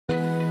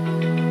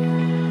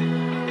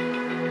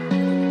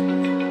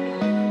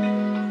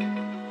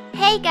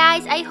Hey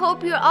guys, I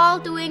hope you're all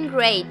doing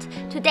great.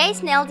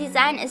 Today's nail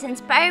design is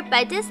inspired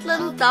by this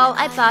little doll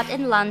I bought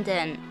in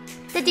London.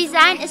 The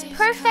design is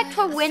perfect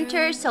for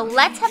winter, so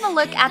let's have a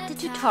look at the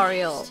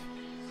tutorial.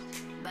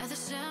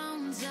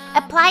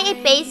 Apply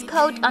a base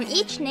coat on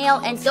each nail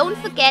and don't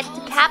forget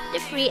to cap the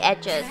free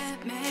edges.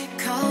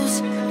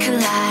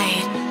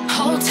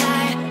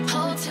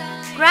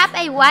 Grab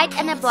a white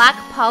and a black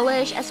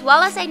polish as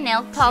well as a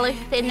nail polish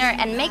thinner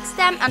and mix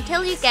them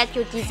until you get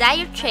your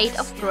desired shade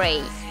of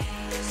gray.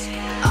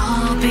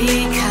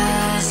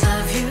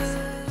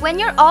 When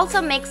you're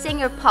also mixing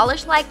your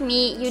polish like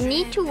me, you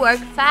need to work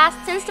fast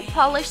since the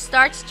polish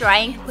starts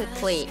drying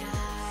quickly.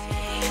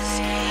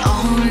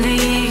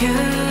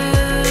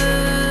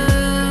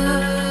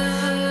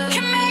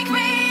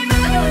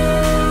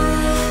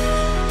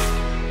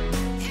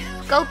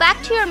 Go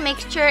back to your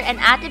mixture and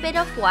add a bit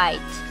of white.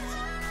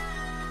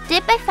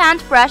 Dip a fan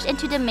brush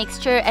into the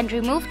mixture and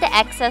remove the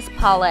excess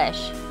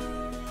polish.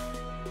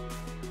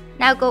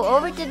 Now go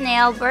over the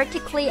nail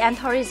vertically and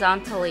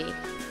horizontally.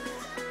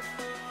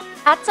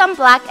 Add some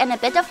black and a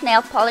bit of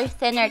nail polish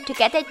thinner to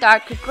get a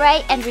darker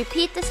gray and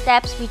repeat the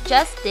steps we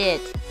just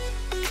did.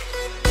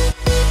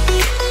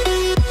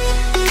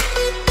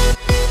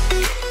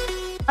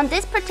 On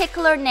this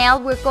particular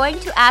nail we're going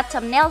to add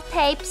some nail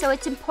tape, so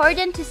it's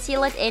important to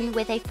seal it in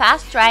with a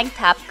fast drying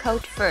top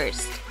coat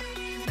first.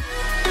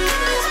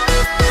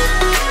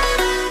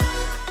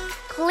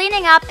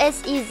 Cleaning up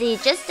is easy,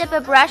 just dip a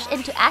brush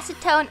into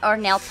acetone or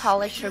nail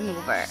polish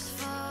remover.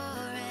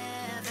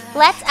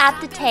 Let's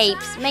add the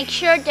tapes, make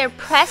sure they're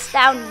pressed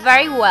down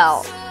very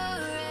well.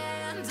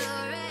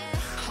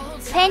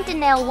 Paint the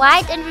nail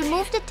white and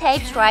remove the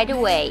tapes right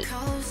away.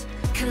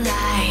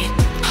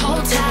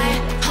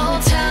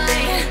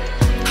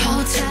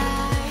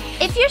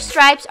 If your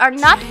stripes are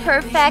not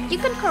perfect, you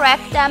can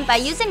correct them by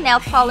using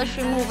nail polish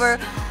remover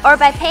or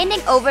by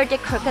painting over the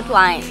crooked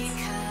lines.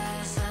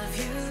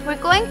 We're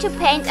going to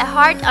paint a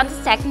heart on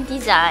the second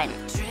design.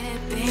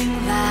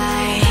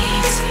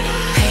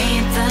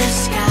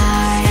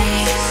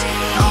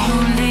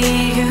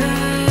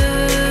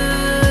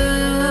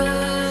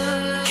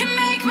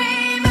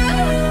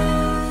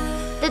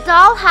 The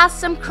doll has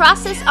some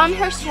crosses on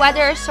her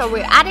sweater, so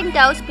we're adding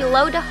those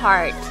below the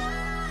heart.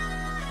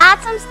 Add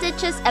some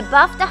stitches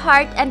above the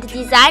heart and the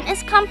design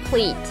is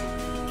complete.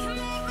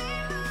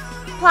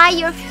 Apply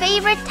your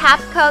favorite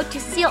top coat to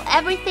seal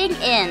everything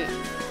in.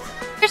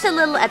 Here's a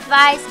little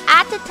advice,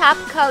 add the top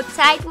coat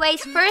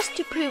sideways first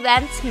to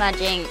prevent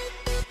smudging.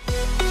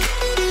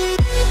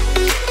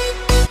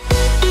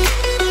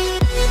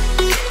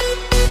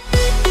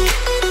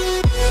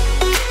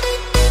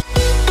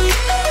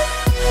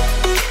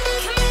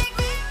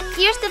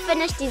 Here's the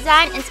finished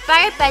design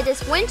inspired by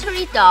this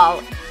wintry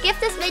doll. Give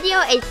this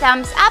video a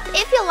thumbs up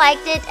if you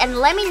liked it and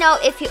let me know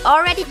if you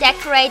already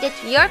decorated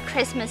your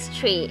Christmas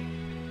tree.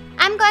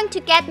 I'm going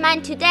to get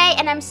mine today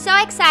and I'm so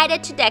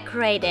excited to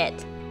decorate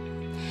it.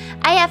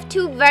 I have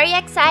two very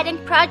exciting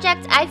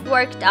projects I've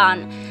worked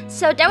on,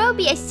 so there will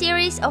be a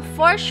series of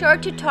 4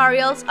 short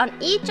tutorials on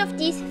each of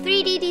these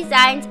 3D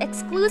designs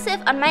exclusive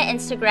on my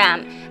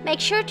Instagram. Make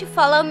sure to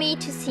follow me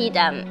to see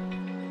them.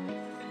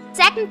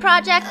 Second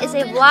project is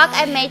a vlog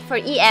I made for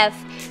EF.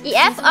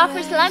 EF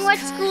offers language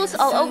schools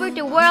all over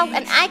the world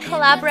and I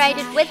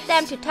collaborated with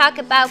them to talk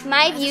about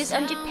my views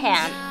on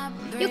Japan.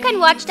 You can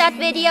watch that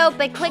video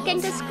by clicking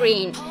the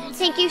screen.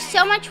 Thank you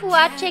so much for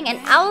watching and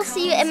I will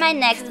see you in my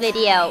next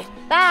video.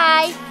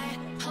 Bye!